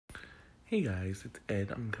Hey guys, it's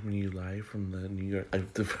Ed. I'm coming to you live from the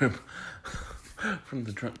from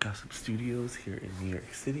the Drunk Gossip Studios here in New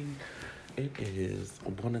York City. It is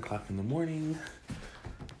 1 o'clock in the morning,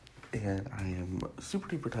 and I am super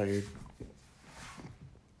duper tired.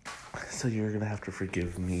 So you're gonna have to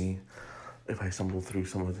forgive me if I stumble through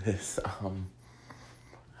some of this.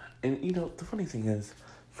 And the funny thing is,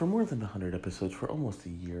 for more than 100 episodes, for almost a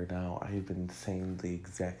year now, I have been saying the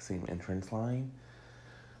exact same entrance line.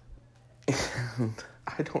 And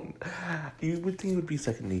you would think it would be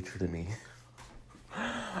second nature to me.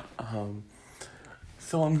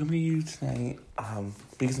 So I'm coming to you tonight,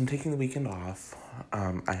 because I'm taking the weekend off.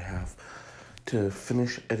 I have to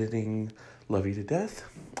finish editing Love You to Death,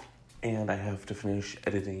 and I have to finish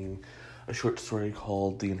editing a short story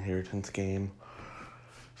called The Inheritance Game.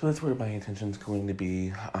 So that's where my attention's going to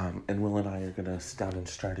be, and Will and I are gonna sit down and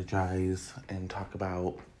strategize and talk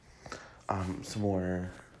about some more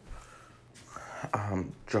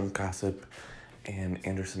Drunk Gossip and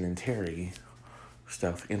Anderson and Terry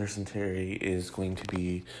stuff. Anderson Terry is going to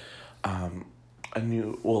be they're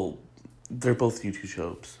both YouTube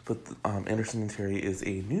shows, but Anderson and Terry is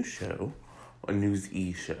a news show, a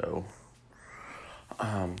Newsy show,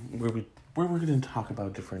 where we're going to talk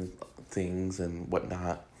about different things and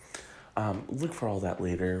whatnot. Look for all that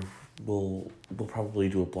later. We'll probably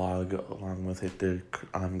do a blog along with it to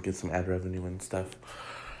get some ad revenue and stuff.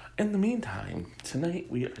 In the meantime, tonight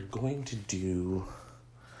we are going to do,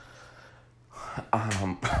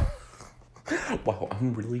 wow,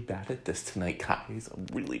 I'm really bad at this tonight, guys. I'm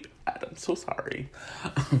really bad. I'm so sorry.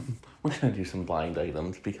 We're going to do some blind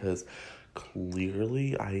items because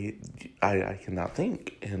clearly I cannot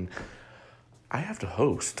think, and I have to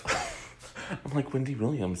host. I'm like Wendy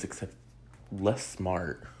Williams, except less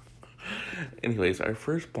smart. Anyways, our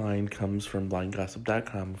first blind comes from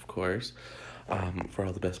blindgossip.com, of course. For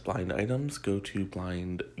all the best blind items, go to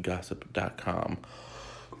blindgossip.com.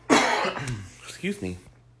 Excuse me.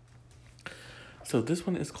 So this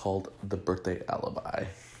one is called The Birthday Alibi.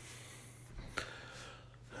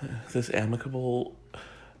 This amicable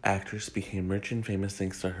actress became rich and famous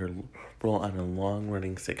thanks to her role on a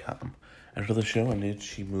long-running sitcom. After the show ended,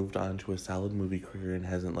 she moved on to a solid movie career and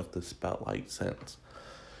hasn't left the spotlight since.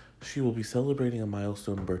 She will be celebrating a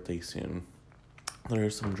milestone birthday soon. There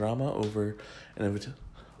is some drama over an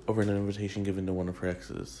invitation given to one of her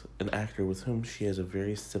exes, an actor with whom she has a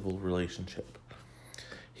very civil relationship.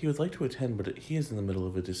 He would like to attend, but he is in the middle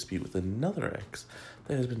of a dispute with another ex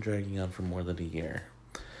that has been dragging on for more than a year.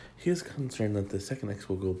 He is concerned that the second ex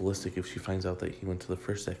will go ballistic if she finds out that he went to the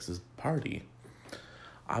first ex's party.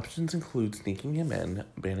 Options include sneaking him in,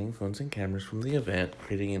 banning phones and cameras from the event,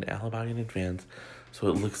 creating an alibi in advance so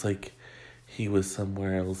it looks like he was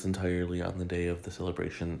somewhere else entirely on the day of the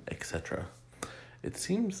celebration, etc. It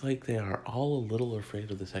seems like they are all a little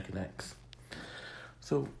afraid of the second ex.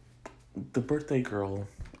 So, the birthday girl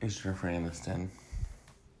is Jennifer Aniston.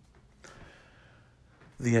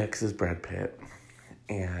 The ex is Brad Pitt.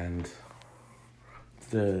 And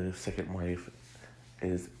the second wife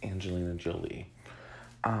is Angelina Jolie.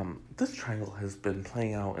 This triangle has been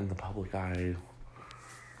playing out in the public eye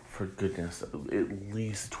for goodness, at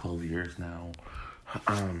least 12 years now.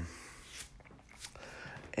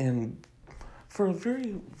 And for a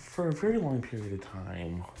very long period of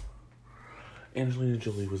time, Angelina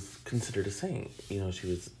Jolie was considered a saint. She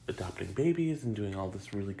was adopting babies and doing all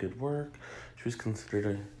this really good work. She was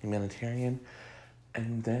considered a humanitarian.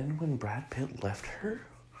 And then when Brad Pitt left her,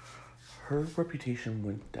 her reputation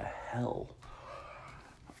went to hell.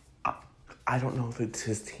 I don't know if it's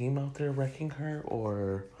his team out there wrecking her,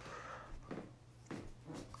 or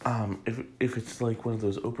if it's like one of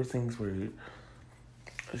those Oprah things where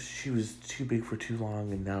she was too big for too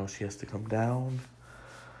long and now she has to come down.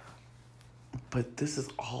 But this is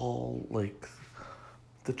all like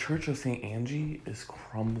the Church of St. Angie is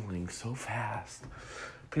crumbling so fast.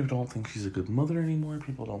 People don't think she's a good mother anymore.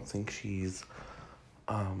 People don't think she's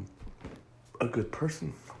a good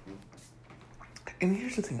person. And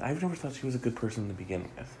here's the thing, I've never thought she was a good person to begin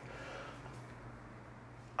with.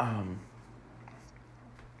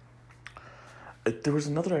 There was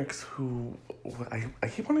another ex who, I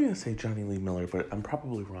keep wanting to say Johnny Lee Miller, but I'm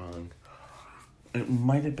probably wrong. It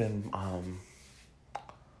might have been,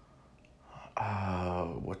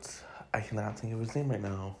 I cannot think of his name right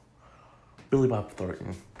now. Billy Bob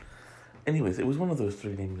Thornton. Anyways, it was one of those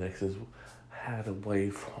three named exes. Had a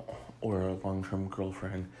wife or a long-term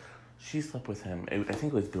girlfriend. She slept with him. I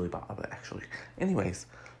think it was Billy Bob, actually. Anyways,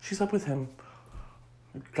 she slept with him,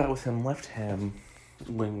 got with him, left him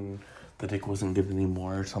when the dick wasn't good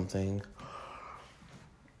anymore or something.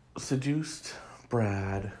 Seduced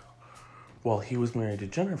Brad, while he was married to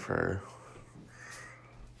Jennifer,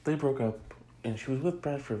 they broke up, and she was with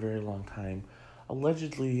Brad for a very long time.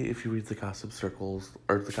 Allegedly, if you read the gossip circles,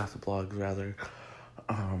 or the gossip blogs rather,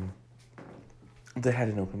 they had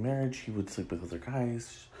an open marriage. He would sleep with other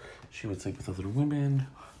guys. She would sleep with other women.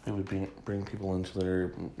 They would bring people into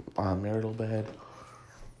their marital bed.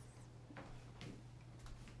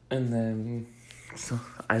 And then, so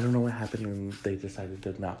I don't know what happened, and they decided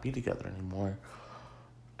to not be together anymore.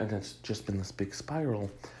 And it's just been this big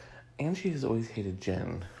spiral. Angie has always hated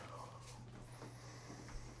Jen.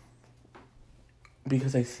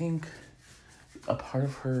 Because I think a part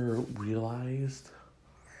of her realized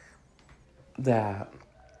that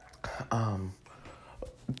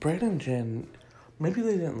Brad and Jen, maybe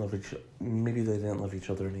they didn't love each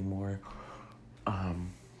other anymore.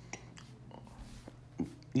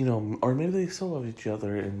 Or maybe they still love each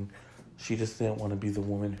other, and she just didn't want to be the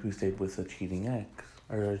woman who stayed with a cheating ex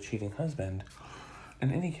or a cheating husband.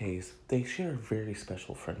 In any case, they share a very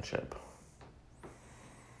special friendship.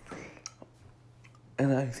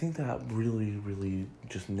 And I think that really, really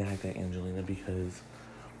just nagged at Angelina, because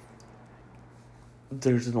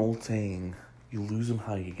there's an old saying, you lose them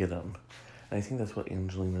how you get them. And I think that's what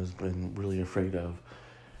Angelina's been really afraid of.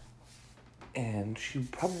 And she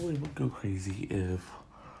probably would go crazy if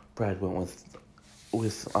Brad went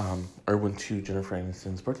went to Jennifer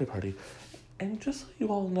Aniston's birthday party. And just so you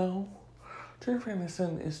all know, Jennifer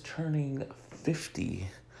Aniston is turning 50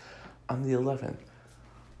 on the 11th.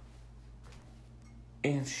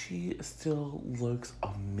 And she still looks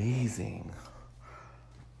amazing.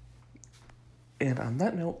 And on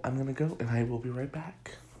that note, I'm going to go, and I will be right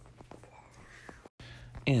back.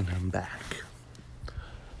 And I'm back.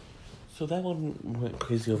 So that one went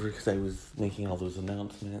crazy over because I was making all those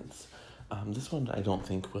announcements. This one I don't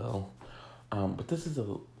think will. But this is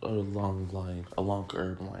a long line, a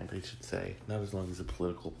longer line, I should say. Not as long as the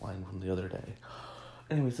political line from the other day.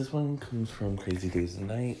 Anyways, this one comes from Crazy Days and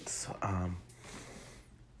Nights.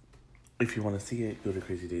 If you want to see it, go to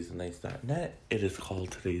crazydaysandnights.net. It is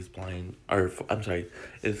called it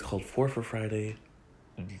is called 4 for Friday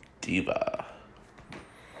Diva.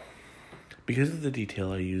 Because of the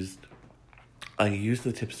detail I used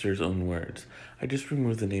the tipster's own words. I just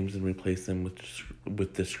removed the names and replaced them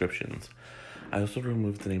with descriptions. I also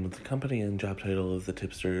removed the name of the company and job title of the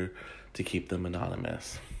tipster to keep them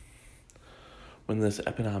anonymous. When this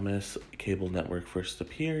eponymous cable network first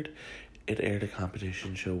appeared, it aired a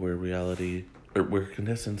competition show where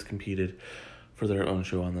contestants competed for their own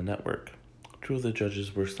show on the network. Two of the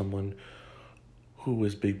judges were someone who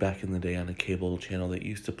was big back in the day on a cable channel that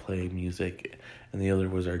used to play music, and the other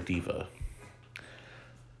was our diva.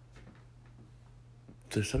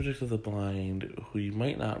 The subject of the blind, who you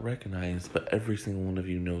might not recognize, but every single one of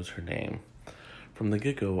you knows her name. From the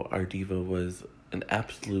get-go, our diva was an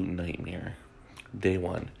absolute nightmare. Day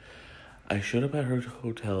 1. I showed up at her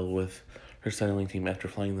hotel with her styling team after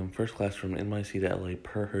flying them first class from NYC to LA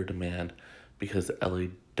per her demand, because LA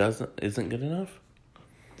isn't good enough.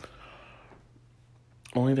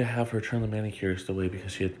 Only to have her turn the manicurist away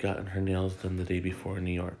because she had gotten her nails done the day before in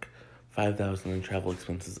New York. $5,000 in travel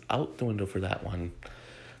expenses out the window for that one.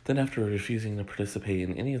 Then, after refusing to participate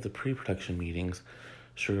in any of the pre-production meetings,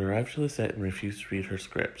 she arrived to the set and refused to read her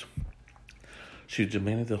script. She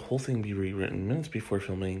demanded the whole thing be rewritten minutes before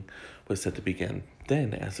filming was set to begin.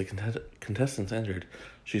 Then, as the contestants entered,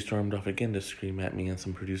 she stormed off again to scream at me and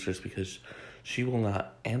some producers because she will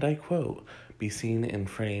not, and I quote, be seen in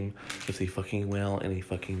frame with a fucking whale and a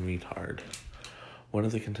fucking retard. One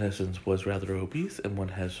of the contestants was rather obese and one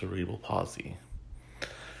has cerebral palsy.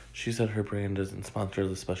 She said her brand doesn't sponsor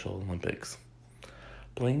the Special Olympics.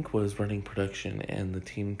 Blank was running production, and the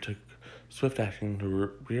team took swift action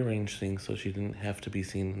to rearrange things so she didn't have to be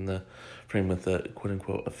seen in the frame with the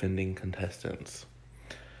quote-unquote offending contestants.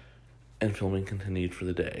 And filming continued for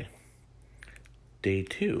the day. Day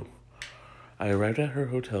 2. I arrived at her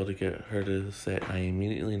hotel to get her to the set, and I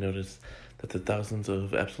immediately noticed that the thousands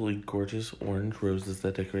of absolutely gorgeous orange roses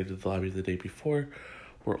that decorated the lobby the day before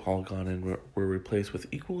were all gone and were replaced with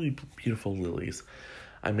equally beautiful lilies.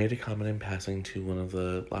 I made a comment in passing to one of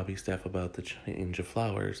the lobby staff about the change of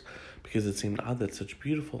flowers, because it seemed odd that such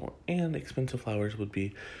beautiful and expensive flowers would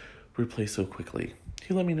be replaced so quickly.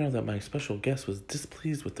 He let me know that my special guest was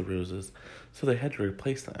displeased with the roses, so they had to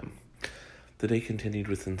replace them. The day continued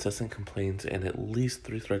with incessant complaints and at least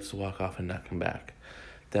 3 threats to walk off and not come back.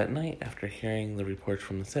 That night, after hearing the reports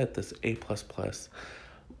from the set, this A++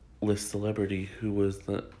 list celebrity who was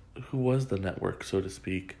the network, so to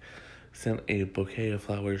speak, sent a bouquet of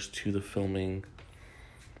flowers to the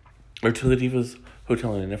Divas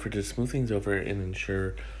Hotel in an effort to smooth things over and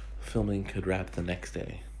ensure filming could wrap the next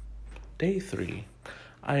day. Day 3.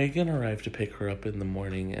 I again arrived to pick her up in the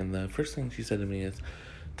morning, and the first thing she said to me is,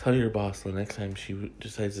 "Tell your boss the next time she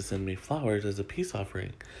decides to send me flowers as a peace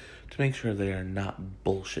offering to make sure they are not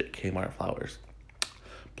bullshit Kmart flowers."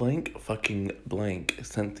 Blank fucking blank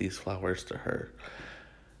sent these flowers to her.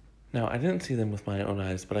 Now, I didn't see them with my own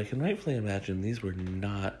eyes, but I can rightfully imagine these were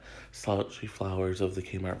not slouchy flowers of the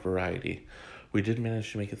Kmart variety. We did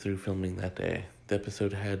manage to make it through filming that day. The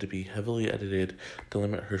episode had to be heavily edited to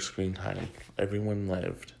limit her screen time. Everyone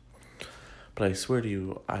lived. But I swear to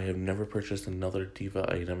you, I have never purchased another Diva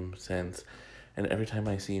item since, and every time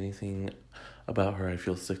I see anything about her, I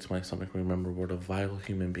feel sick to my stomach and remember what a vile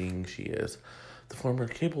human being she is. The former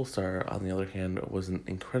cable star, on the other hand, was an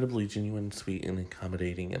incredibly genuine, sweet, and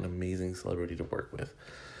accommodating and amazing celebrity to work with.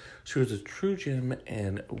 She was a true gem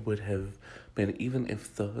and would have been even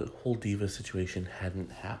if the whole Diva situation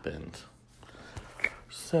hadn't happened.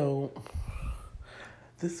 So,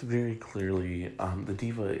 this very clearly, the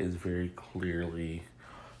Diva is very clearly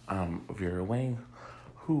Vera Wang,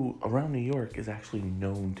 who around New York is actually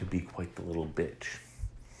known to be quite the little bitch.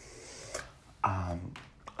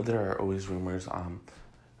 There are always rumors.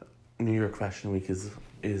 New York Fashion Week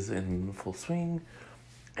is in full swing,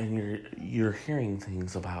 and you're hearing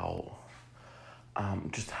things about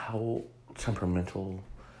just how temperamental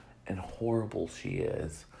and horrible she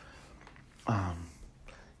is.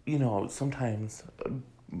 Sometimes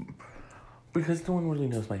because no one really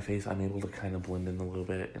knows my face, I'm able to kind of blend in a little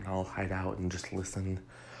bit, and I'll hide out and just listen.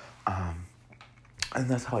 And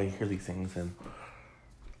that's how I hear these things, and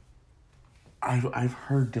I've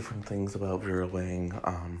heard different things about Vera Wang,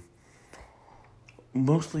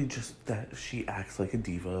 mostly just that she acts like a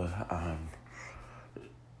diva.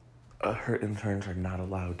 Her interns are not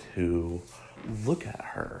allowed to look at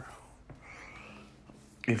her.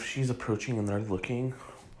 If she's approaching and they're looking,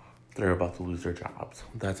 they're about to lose their jobs.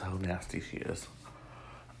 That's how nasty she is.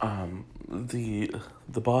 The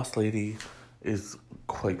boss lady is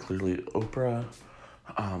quite clearly Oprah.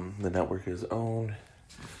 The network is owned.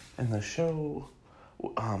 And the show,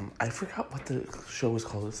 I forgot what the show was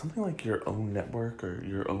called. It's something like Your Own Network or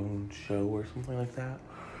Your Own Show or something like that.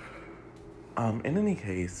 In any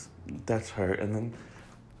case, that's her. And then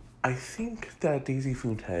I think that Daisy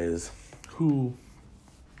Fuentes, who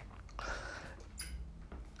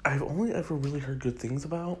I've only ever really heard good things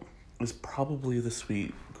about, is probably the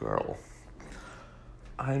sweet girl.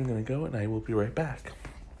 I'm gonna go and I will be right back.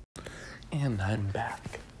 And I'm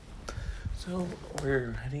back. So,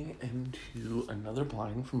 we're heading into another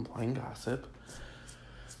blind from Blind Gossip.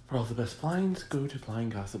 For all the best blinds, go to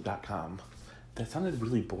blindgossip.com. That sounded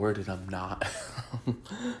really bored, and I'm not.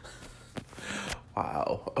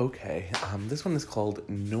 Wow, okay. This one is called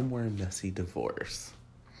No More Messy Divorce.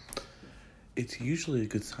 It's usually a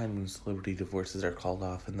good sign when celebrity divorces are called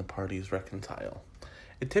off and the parties reconcile.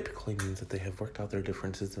 It typically means that they have worked out their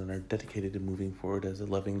differences and are dedicated to moving forward as a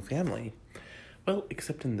loving family. Well,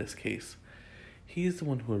 except in this case. He is the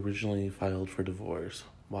one who originally filed for divorce.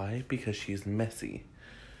 Why? Because she's messy.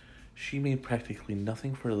 She made practically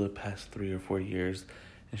nothing for the past 3 or 4 years,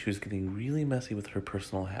 and she was getting really messy with her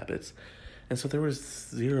personal habits, and so there was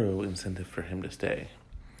zero incentive for him to stay.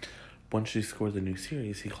 Once she scored the new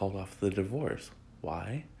series, he called off the divorce.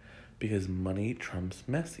 Why? Because money trumps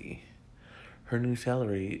messy. Her new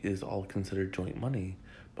salary is all considered joint money,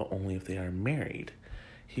 but only if they are married.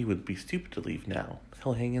 He would be stupid to leave now.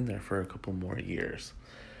 He'll hang in there for a couple more years.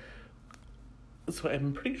 So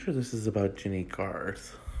I'm pretty sure this is about Jennie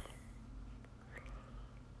Garth.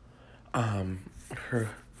 Her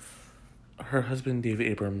husband, Dave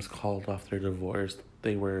Abrams, called off their divorce.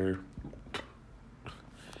 They were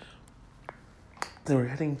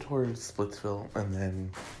heading towards Splitsville, and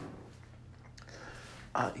then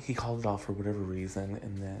he called it off for whatever reason,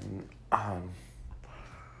 and then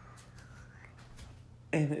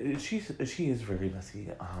and she is very messy.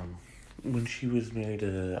 When she was married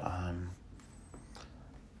to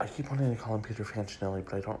I keep wanting to call him Peter Fanchinelli,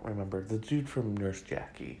 but I don't remember the dude from Nurse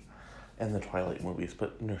Jackie and the Twilight movies,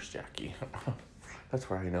 but Nurse Jackie. That's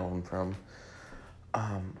where I know him from.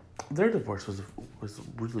 Their divorce was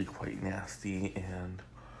really quite nasty, and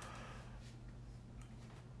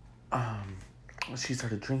she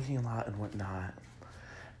started drinking a lot and whatnot.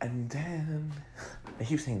 And then, I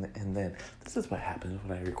keep saying that, and then, this is what happens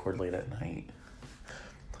when I record late at night.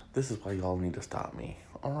 This is why y'all need to stop me.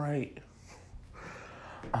 Alright.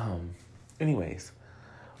 Anyways.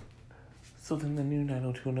 So then the new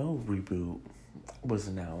 90210 reboot was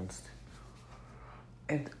announced.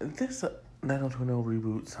 And this 90210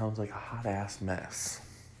 reboot sounds like a hot-ass mess.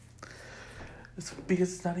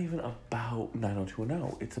 because it's not even about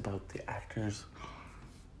 90210. It's about the actors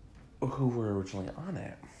who were originally on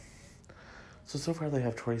it. So far they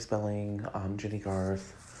have Tori Spelling, Jenny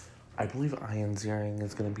Garth. I believe Ian Ziering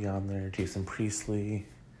is going to be on there. Jason Priestley.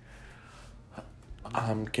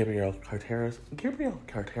 Gabrielle Carteris. Gabrielle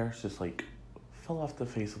Carteris just, like, fell off the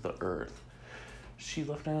face of the earth. She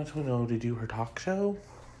left 90210 to do her talk show.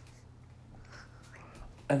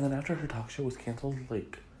 And then after her talk show was canceled,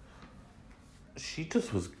 like, she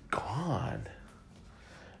just was gone.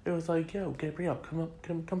 It was like, yo, Gabrielle,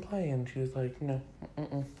 come play. And she was like, no,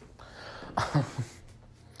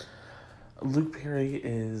 Luke Perry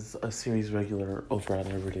is a series regular over on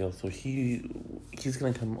Riverdale, so he's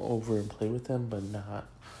gonna come over and play with them, but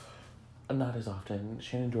not as often.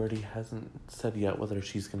 Shannon Doherty hasn't said yet whether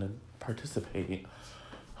she's gonna participate.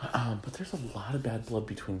 But there's a lot of bad blood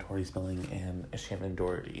between Tori Spelling and Shannon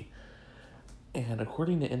Doherty. And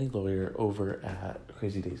according to any lawyer over at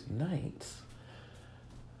Crazy Days and Nights,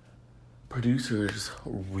 producers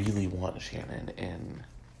really want Shannon, and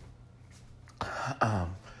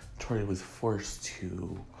Tori was forced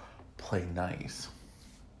to play nice.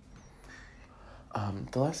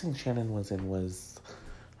 The last thing Shannon was in was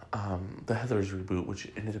the Heathers reboot, which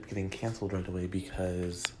ended up getting canceled right away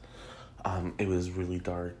because it was really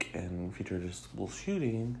dark and featured a school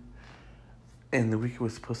shooting. And the week it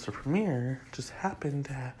was supposed to premiere just happened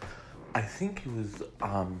to, I think it was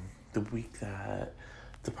the week that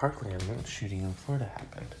the Parkland shooting in Florida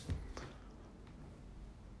happened.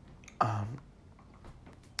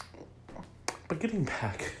 But getting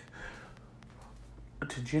back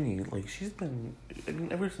to Ginny, like, she's been, I mean,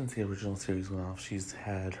 ever since the original series went off, she's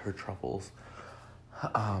had her troubles.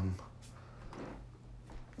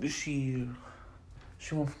 She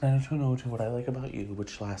went from 90210 to What I Like About You,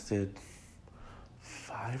 which lasted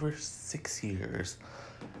 5 or 6 years.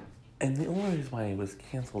 And the only reason why it was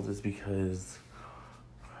canceled is because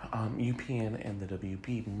UPN and the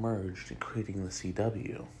WB merged, creating the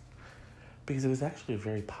CW. Because it was actually a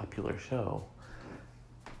very popular show.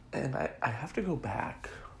 And I have to go back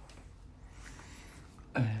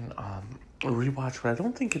and rewatch, but I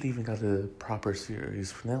don't think it even got a proper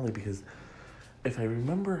series finale, because if I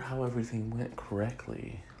remember how everything went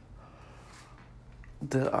correctly,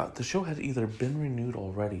 the show had either been renewed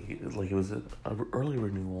already, like it was an early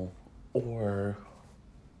renewal, or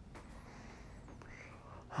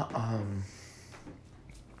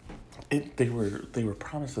they were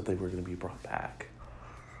promised that they were going to be brought back.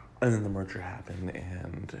 And then the merger happened,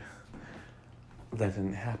 and that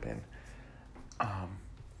didn't happen.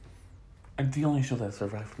 And the only show that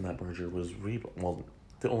survived from that merger was Reba. Well,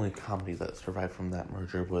 the only comedy that survived from that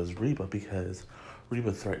merger was Reba, because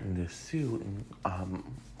Reba threatened to sue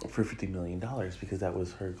for $50 million because that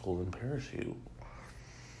was her golden parachute.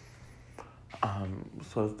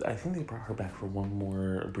 So I think they brought her back for one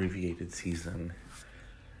more abbreviated season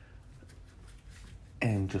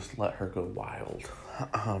and just let her go wild.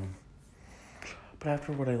 But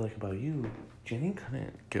after What I Like About You, Jenny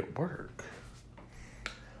couldn't get work.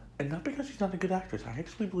 And not because she's not a good actress. I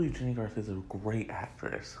actually believe Jenny Garth is a great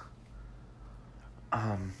actress.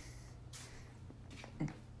 But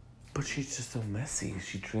she's just so messy.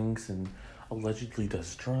 She drinks and allegedly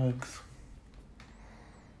does drugs.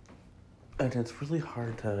 And it's really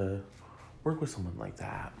hard to work with someone like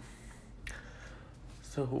that.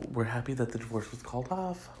 So we're happy that the divorce was called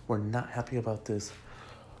off. We're not happy about this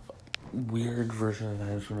weird version of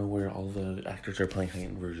I Just Know where all the actors are playing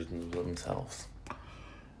heightened versions of themselves.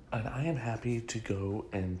 And I am happy to go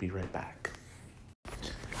and be right back.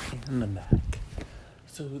 And I'm back.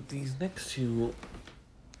 So these next two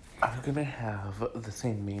are going to have the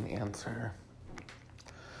same main answer.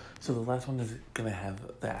 So the last one is going to have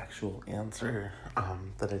the actual answer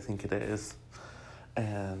that I think it is.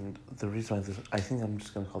 And the reason why I think I'm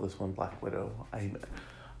just going to call this one Black Widow.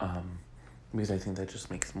 Because I think that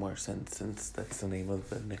just makes more sense, since that's the name of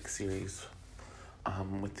the next series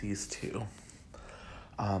with these two.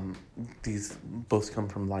 These both come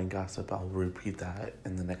from Line Gossip. I'll repeat that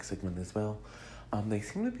in the next segment as well. They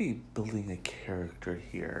seem to be building a character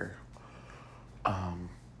here.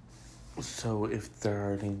 So if there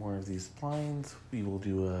are any more of these lines, we will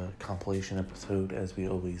do a compilation episode as we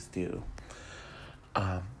always do.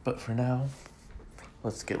 But for now,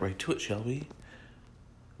 let's get right to it, shall we?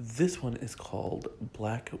 This one is called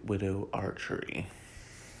Black Widow Archery.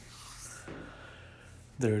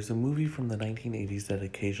 There's a movie from the 1980s that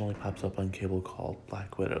occasionally pops up on cable called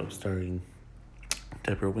Black Widow, starring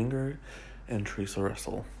Deborah Winger and Teresa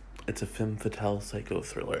Russell. It's a femme fatale psycho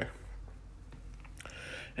thriller.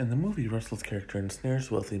 In the movie, Russell's character ensnares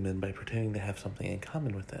wealthy men by pretending to have something in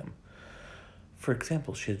common with them. For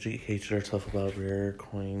example, she educated herself about rare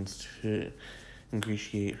coins to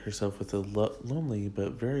ingratiate herself with a lonely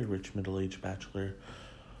but very rich middle-aged bachelor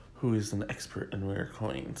who is an expert in rare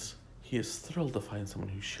coins. He is thrilled to find someone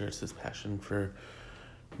who shares his passion for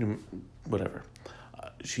whatever.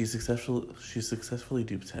 She successfully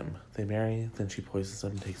dupes him. They marry, then she poisons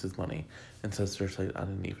him, takes his money, and sets her sight on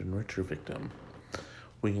an even richer victim.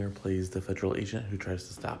 Winger plays the federal agent who tries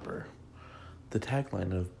to stop her. The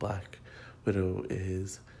tagline of Black Widow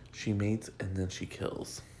is, "She mates and then she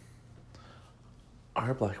kills."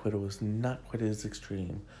 Our Black Widow is not quite as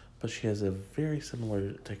extreme, but she has a very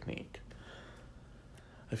similar technique.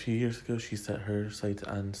 A few years ago, she set her sights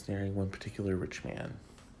on snaring one particular rich man.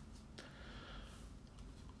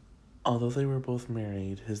 Although they were both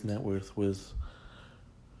married, his net worth was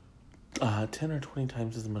 10 or 20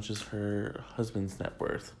 times as much as her husband's net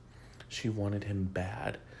worth. She wanted him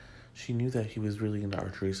bad. She knew that he was really into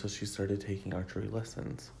archery, so she started taking archery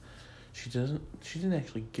lessons. She didn't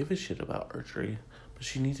actually give a shit about archery, but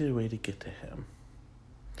she needed a way to get to him.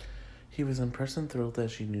 He was impressed and thrilled that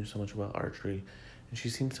she knew so much about archery, and she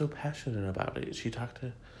seemed so passionate about it. She talked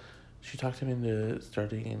him into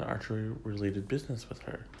starting an archery-related business with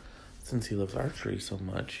her. Since he loves archery so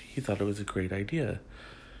much, he thought it was a great idea.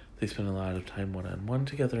 They spent a lot of time one-on-one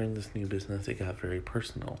together in this new business. It got very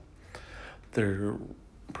personal. Their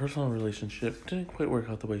personal relationship didn't quite work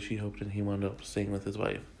out the way she hoped, and he wound up staying with his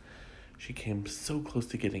wife. She came so close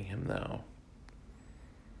to getting him, though.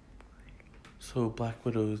 So Black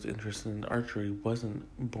Widow's interest in archery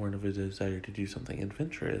wasn't born of a desire to do something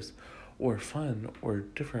adventurous or fun or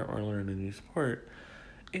different or learn a new sport.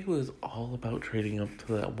 It was all about trading up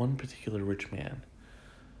to that one particular rich man.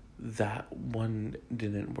 That one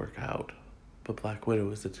didn't work out, but Black Widow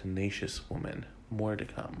is a tenacious woman. More to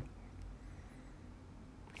come.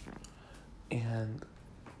 And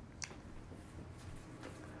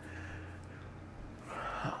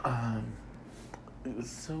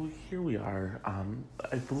so here we are.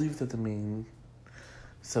 I believe that the main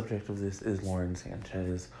subject of this is Lauren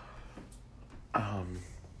Sanchez.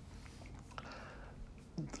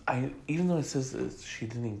 Even though it says that she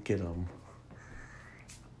didn't get him,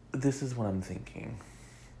 this is what I'm thinking.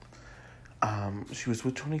 She was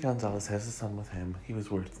with Tony Gonzalez, has a son with him. He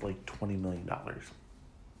was worth like $20 million.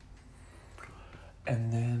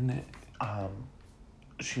 And then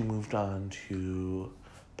she moved on to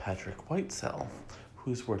Patrick Whitesell,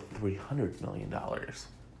 who's worth $300 million.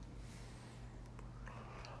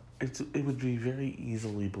 It would be very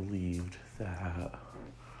easily believed that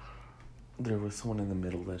there was someone in the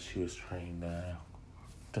middle that she was trying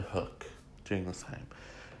to hook during this time.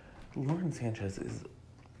 Lauren Sanchez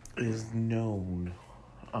is known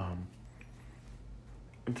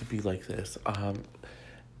to be like this.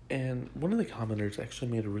 And one of the commenters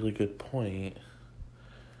actually made a really good point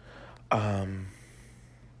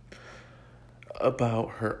about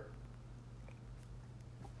her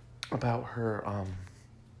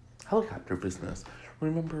helicopter business.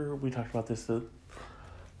 Remember we talked about this right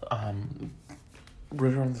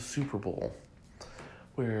around the Super Bowl,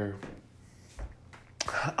 where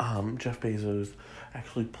Jeff Bezos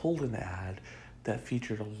actually pulled an ad that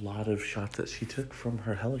featured a lot of shots that she took from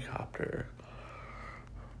her helicopter.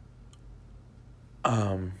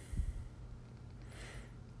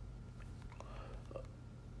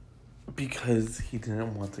 Because he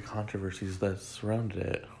didn't want the controversies that surrounded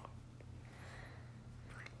it.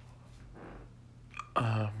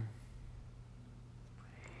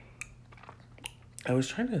 I was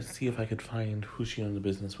trying to see if I could find who she owned the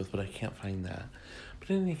business with, but I can't find that.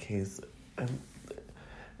 But in any case,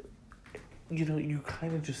 you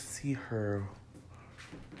kind of just see her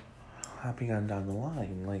hopping on down the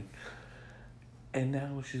line, and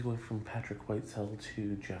now she's going from Patrick Whitesell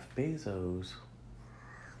to Jeff Bezos,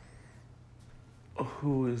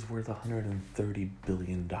 who is worth $130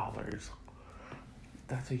 billion.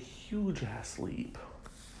 That's a huge ass leap.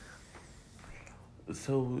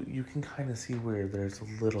 So you can kind of see where there's a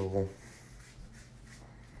little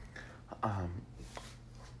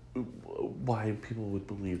why people would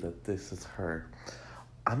believe that this is her.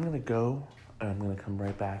 I'm gonna go and I'm gonna come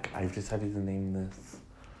right back. I've decided to name this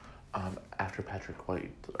after Jeff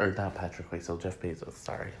Bezos,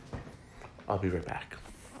 sorry. I'll be right back.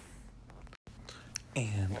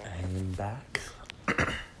 And I'm back.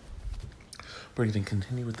 We're going to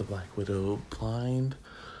continue with the Black Widow blinds,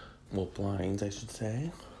 I should say.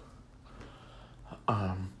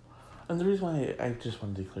 And the reason why I just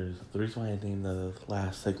want to declare this, the reason why I named the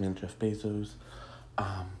last segment Jeff Bezos,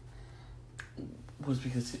 was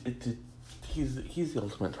because he's the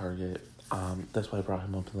ultimate target. That's why I brought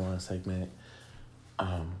him up in the last segment.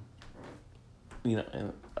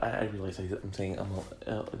 and I realize I'm saying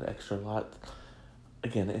an extra lot.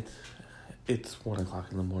 Again, it's 1 o'clock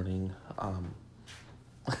in the morning.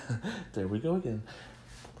 There we go again.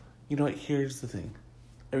 You know what? Here's the thing.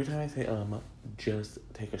 Every time I say just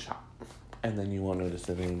take a shot, and then you won't notice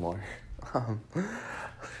it anymore.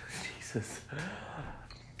 Jesus.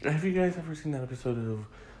 Have you guys ever seen that episode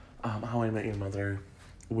of How I Met Your Mother,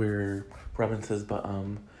 where Robin says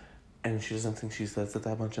and she doesn't think she says it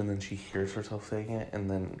that much, and then she hears herself saying it, and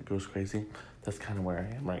then goes crazy? That's kind of where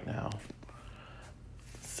I am right now.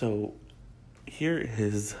 So, here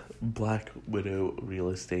is Black Widow Real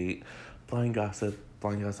Estate, Blind Gossip,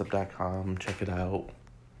 blindgossip.com, check it out.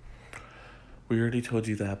 We already told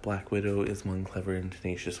you that Black Widow is one clever and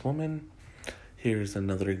tenacious woman. Here's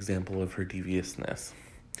another example of her deviousness.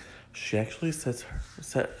 She actually set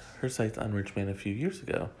her sights on Rich Man a few years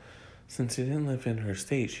ago. Since he didn't live in her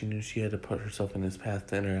state, she knew she had to put herself in his path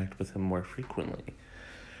to interact with him more frequently.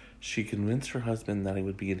 She convinced her husband that it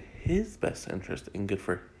would be in his best interest and good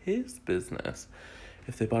for his business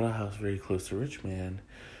if they bought a house very close to Rich Man.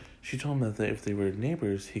 She told him that if they were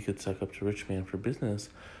neighbors, he could suck up to Rich Man for business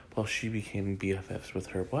while she became BFFs with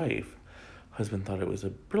her wife. Husband thought it was a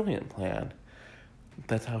brilliant plan.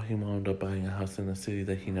 That's how he wound up buying a house in a city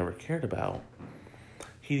that he never cared about.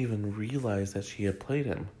 He even realized that she had played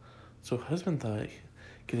him. So husband thought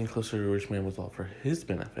getting closer to Rich Man was all for his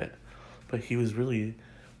benefit. But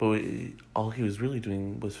all he was really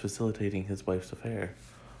doing was facilitating his wife's affair.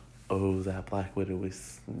 Oh, that Black Widow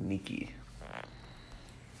was sneaky.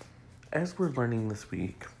 As we're learning this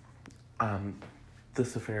week,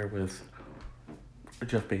 this affair with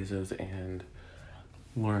Jeff Bezos and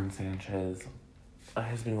Lauren Sanchez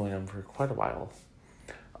has been going on for quite a while.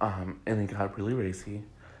 And it got really racy.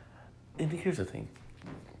 And here's the thing.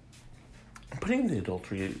 Putting the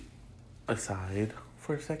adultery aside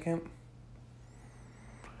for a second,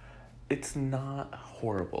 it's not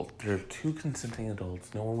horrible. There are two consenting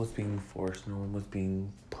adults. No one was being forced. No one was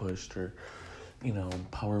being pushed, or,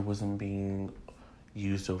 power wasn't being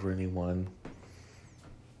used over anyone.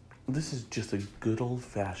 This is just a good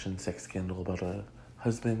old-fashioned sex scandal about a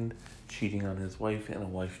husband cheating on his wife and a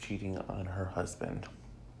wife cheating on her husband.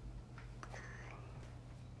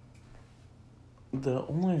 The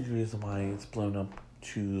only reason why it's blown up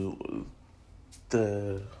to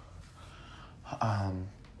the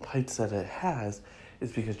heights that it has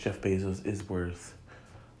is because Jeff Bezos is worth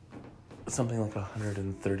something like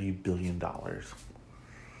 $130 billion.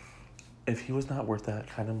 If he was not worth that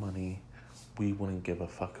kind of money, we wouldn't give a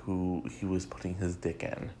fuck who he was putting his dick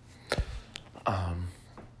in.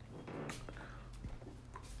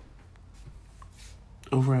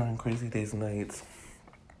 Over on Crazy Days and Nights,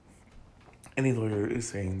 any lawyer is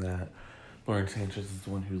saying that Lauren Sanchez is the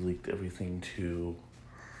one who leaked everything to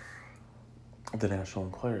the National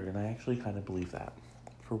Enquirer, and I actually kind of believe that.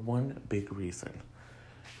 For one big reason.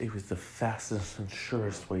 It was the fastest and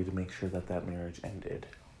surest way to make sure that marriage ended.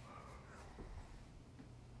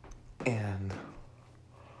 And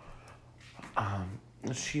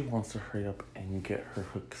she wants to hurry up and get her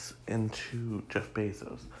hooks into Jeff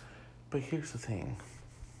Bezos. But here's the thing.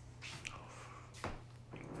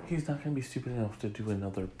 He's not going to be stupid enough to do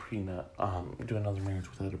another marriage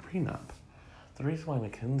without a prenup. The reason why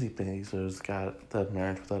Mackenzie Bezos got the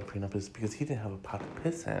marriage without a prenup is because he didn't have a pot to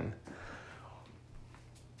piss in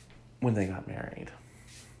when they got married.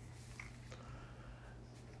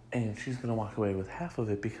 And she's going to walk away with half of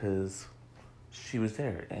it because she was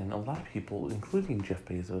there. And a lot of people, including Jeff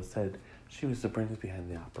Bezos, said she was the brains behind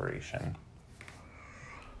the operation.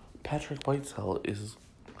 Patrick Whitesell is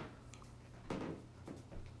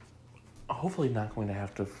hopefully not going to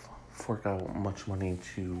have to fork out much money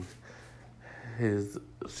to his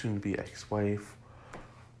soon-to-be ex-wife.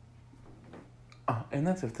 And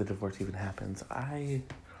that's if the divorce even happens.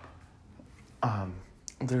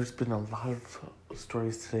 There's been a lot of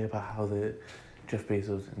stories today about how Jeff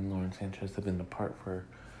Bezos and Lauren Sanchez have been apart for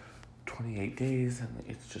 28 days, and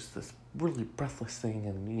it's just this really breathless thing,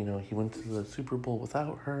 and, he went to the Super Bowl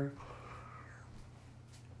without her.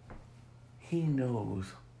 He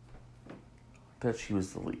knows that she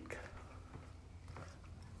was the leak.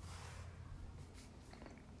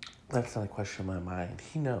 That's not a question in my mind.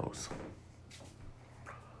 He knows.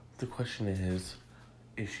 The question is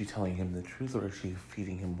she telling him the truth, or is she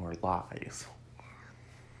feeding him more lies?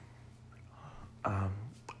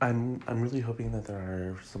 I'm really hoping that there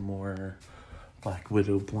are some more Black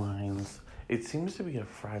Widow blinds. It seems to be a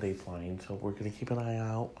Friday blind, so we're gonna keep an eye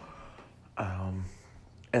out.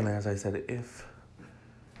 And as I said, if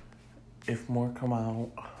more come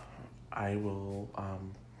out, I will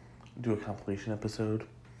do a compilation episode.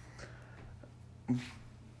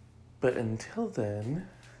 But until then,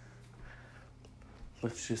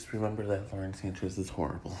 let's just remember that Lauren Sanchez is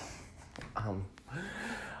horrible.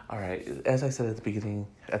 All right, as I said at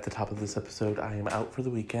the top of this episode, I am out for the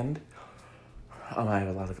weekend. I have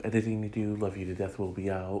a lot of editing to do. Love You to Death will be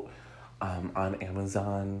out on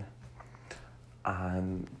Amazon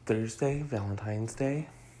on Thursday, Valentine's Day.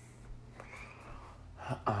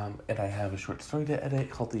 And I have a short story to edit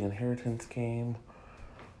called The Inheritance Game,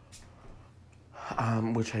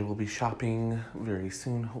 which I will be shopping very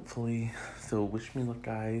soon, hopefully. So wish me luck,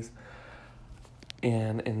 guys.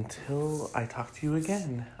 And until I talk to you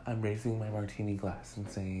again, I'm raising my martini glass and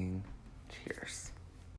saying cheers.